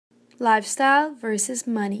Lifestyle versus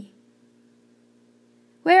money.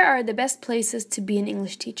 Where are the best places to be an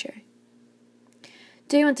English teacher?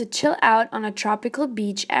 Do you want to chill out on a tropical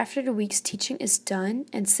beach after the week's teaching is done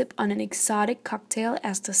and sip on an exotic cocktail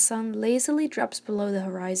as the sun lazily drops below the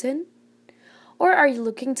horizon? Or are you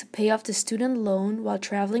looking to pay off the student loan while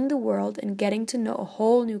traveling the world and getting to know a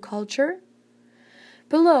whole new culture?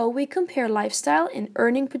 Below, we compare lifestyle and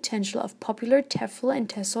earning potential of popular TEFL and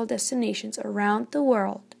TESOL destinations around the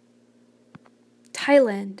world.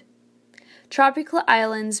 Thailand. Tropical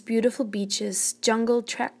islands, beautiful beaches, jungle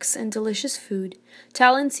treks, and delicious food.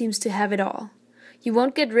 Thailand seems to have it all. You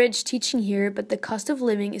won't get rich teaching here, but the cost of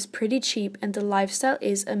living is pretty cheap and the lifestyle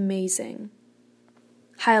is amazing.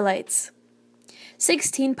 Highlights: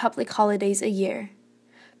 16 public holidays a year.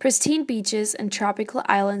 Pristine beaches and tropical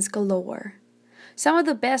islands galore. Some of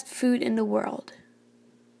the best food in the world.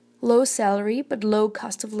 Low salary but low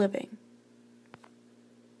cost of living.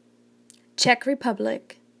 Czech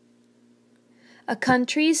Republic. A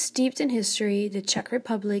country steeped in history, the Czech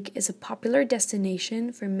Republic is a popular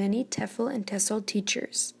destination for many TEFL and TESOL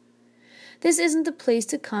teachers. This isn't the place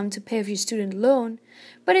to come to pay off your student loan,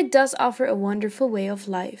 but it does offer a wonderful way of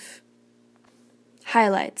life.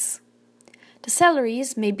 Highlights: the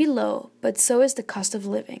salaries may be low, but so is the cost of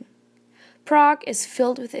living. Prague is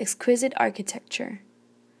filled with exquisite architecture.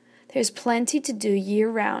 There's plenty to do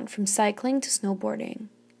year-round, from cycling to snowboarding.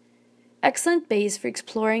 Excellent base for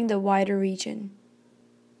exploring the wider region.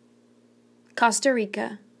 Costa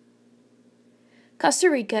Rica. Costa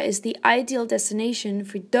Rica is the ideal destination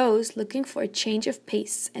for those looking for a change of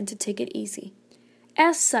pace and to take it easy.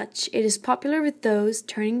 As such, it is popular with those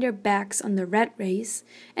turning their backs on the rat race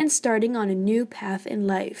and starting on a new path in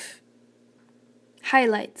life.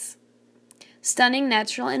 Highlights: stunning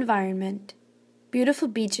natural environment. Beautiful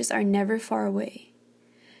beaches are never far away.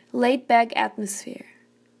 Laid-back atmosphere.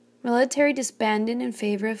 Military disbanded in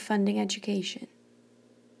favor of funding education.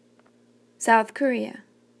 South Korea.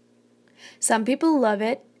 Some people love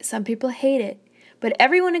it, some people hate it, but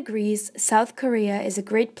everyone agrees South Korea is a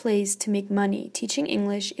great place to make money teaching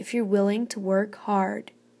English if you're willing to work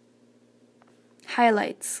hard.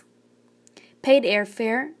 Highlights: paid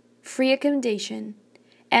airfare, free accommodation,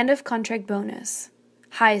 end of contract bonus,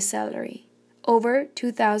 high salary, over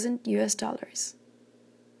 $2,000.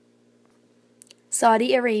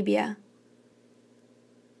 Saudi Arabia.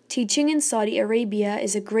 Teaching in Saudi Arabia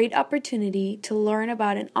is a great opportunity to learn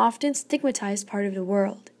about an often stigmatized part of the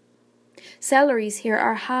world. Salaries here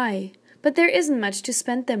are high, but there isn't much to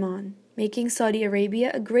spend them on, making Saudi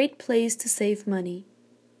Arabia a great place to save money.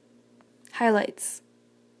 Highlights: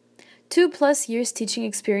 2+ years teaching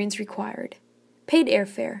experience required, paid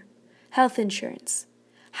airfare, health insurance,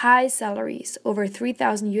 high salaries over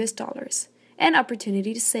 $3,000, and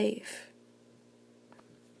opportunity to save.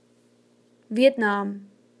 Vietnam.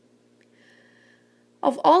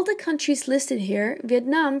 Of all the countries listed here,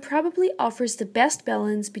 Vietnam probably offers the best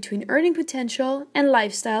balance between earning potential and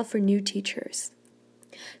lifestyle for new teachers.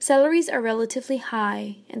 Salaries are relatively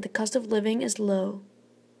high and the cost of living is low.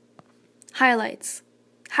 Highlights: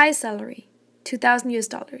 high salary,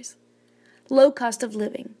 $2,000. Low cost of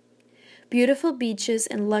living. Beautiful beaches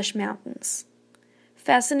and lush mountains.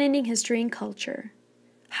 Fascinating history and culture.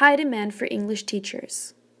 High demand for English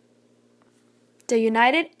teachers. The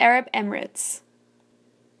United Arab Emirates.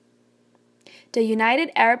 The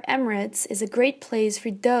United Arab Emirates is a great place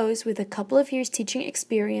for those with a couple of years teaching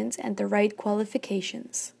experience and the right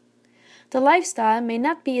qualifications. The lifestyle may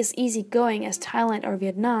not be as easygoing as Thailand or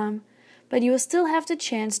Vietnam, but you will still have the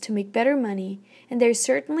chance to make better money, and there is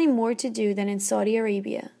certainly more to do than in Saudi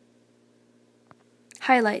Arabia.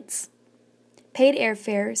 Highlights: paid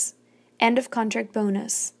airfares, end of contract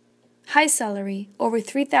bonus, high salary, over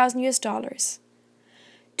 $3,000,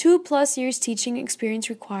 2+ years teaching experience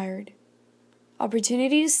required,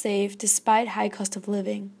 opportunity to save despite high cost of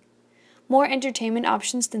living, more entertainment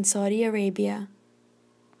options than Saudi Arabia.